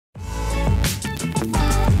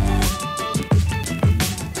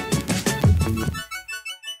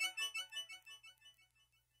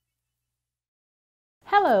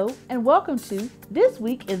Hello and welcome to This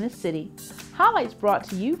Week in the City, highlights brought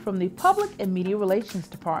to you from the Public and Media Relations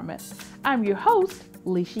Department. I'm your host,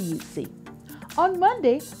 Leisha Utsi. On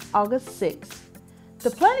Monday, August 6th,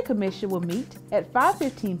 the Planning Commission will meet at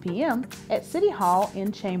 5:15 p.m. at City Hall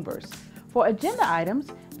in Chambers. For agenda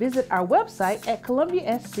items, visit our website at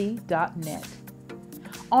columbiasc.net.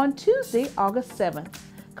 On Tuesday, August 7th,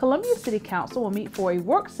 Columbia City Council will meet for a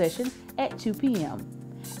work session at 2 p.m.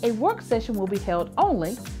 A work session will be held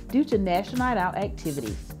only due to National Night Out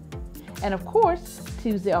activities. And of course,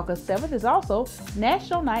 Tuesday, August 7th is also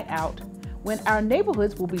National Night Out, when our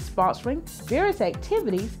neighborhoods will be sponsoring various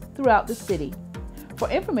activities throughout the city. For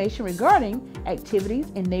information regarding activities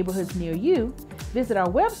in neighborhoods near you, visit our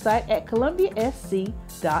website at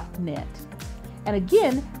columbiasc.net. And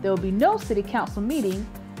again, there will be no City Council meeting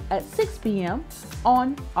at 6 p.m.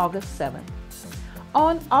 on August 7th.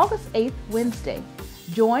 On August 8th, Wednesday,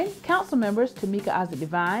 join Council members Tamika Isaac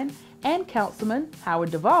Devine and Councilman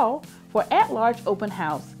Howard Duvall for at-large open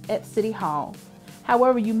house at City Hall.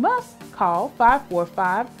 However, you must call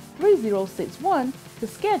 545-3061 to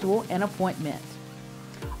schedule an appointment.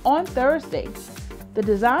 On Thursday, the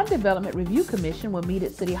Design Development Review Commission will meet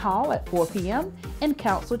at City Hall at 4 p.m. in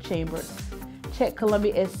Council Chambers. Check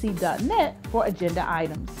columbiasc.net for agenda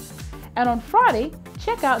items. And on Friday,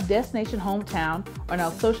 check out Destination Hometown on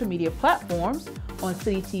our social media platforms, on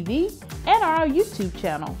CityTV, and our YouTube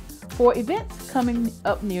channel for events coming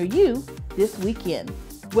up near you this weekend.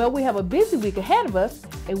 Well, we have a busy week ahead of us,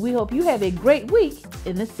 and we hope you have a great week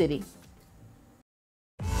in the city.